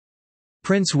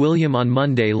Prince William on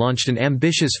Monday launched an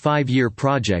ambitious 5-year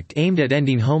project aimed at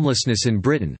ending homelessness in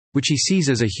Britain, which he sees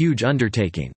as a huge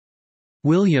undertaking.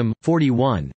 William,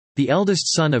 41, the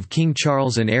eldest son of King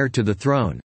Charles and heir to the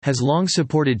throne, has long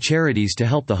supported charities to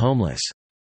help the homeless.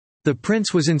 The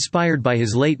prince was inspired by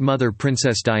his late mother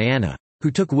Princess Diana,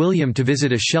 who took William to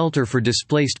visit a shelter for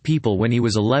displaced people when he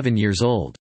was 11 years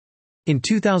old. In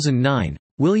 2009,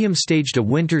 William staged a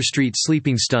Winter Street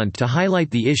sleeping stunt to highlight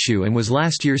the issue and was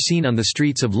last year seen on the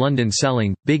streets of London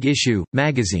selling Big Issue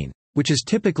magazine, which is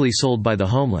typically sold by the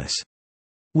homeless.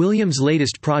 William's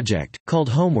latest project, called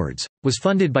Homewards, was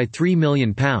funded by £3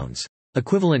 million,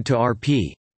 equivalent to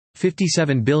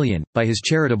 £57 billion, by his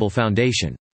charitable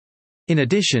foundation. In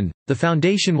addition, the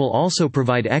foundation will also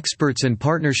provide experts and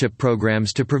partnership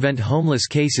programs to prevent homeless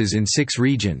cases in 6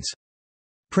 regions.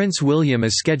 Prince William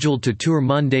is scheduled to tour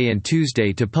Monday and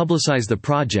Tuesday to publicize the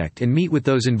project and meet with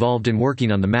those involved in working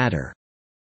on the matter.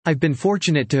 I've been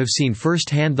fortunate to have seen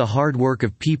firsthand the hard work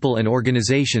of people and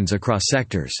organizations across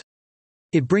sectors.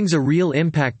 It brings a real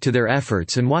impact to their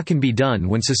efforts and what can be done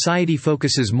when society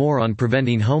focuses more on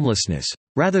preventing homelessness,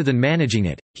 rather than managing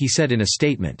it, he said in a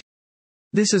statement.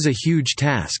 This is a huge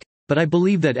task, but I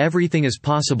believe that everything is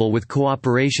possible with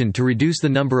cooperation to reduce the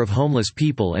number of homeless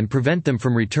people and prevent them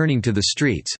from returning to the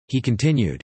streets, he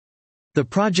continued. The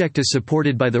project is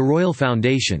supported by the Royal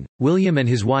Foundation, William and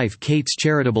his wife Kate's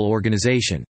charitable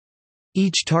organization.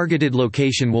 Each targeted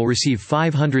location will receive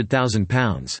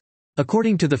 £500,000.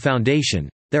 According to the foundation,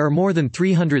 there are more than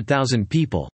 300,000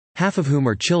 people, half of whom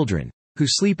are children, who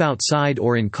sleep outside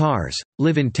or in cars,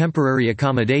 live in temporary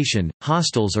accommodation,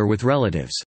 hostels or with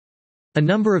relatives. A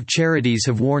number of charities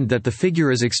have warned that the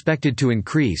figure is expected to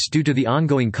increase due to the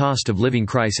ongoing cost of living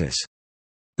crisis.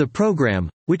 The program,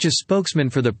 which a spokesman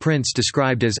for the prince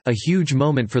described as a huge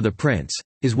moment for the prince,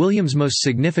 is William's most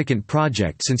significant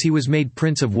project since he was made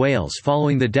Prince of Wales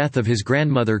following the death of his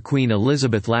grandmother Queen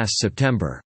Elizabeth last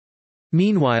September.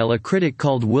 Meanwhile, a critic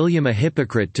called William a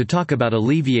hypocrite to talk about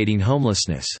alleviating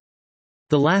homelessness.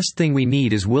 The last thing we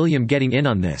need is William getting in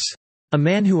on this. A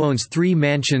man who owns 3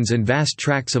 mansions and vast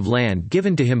tracts of land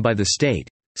given to him by the state,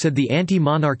 said the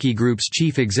anti-monarchy group's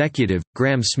chief executive,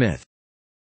 Graham Smith.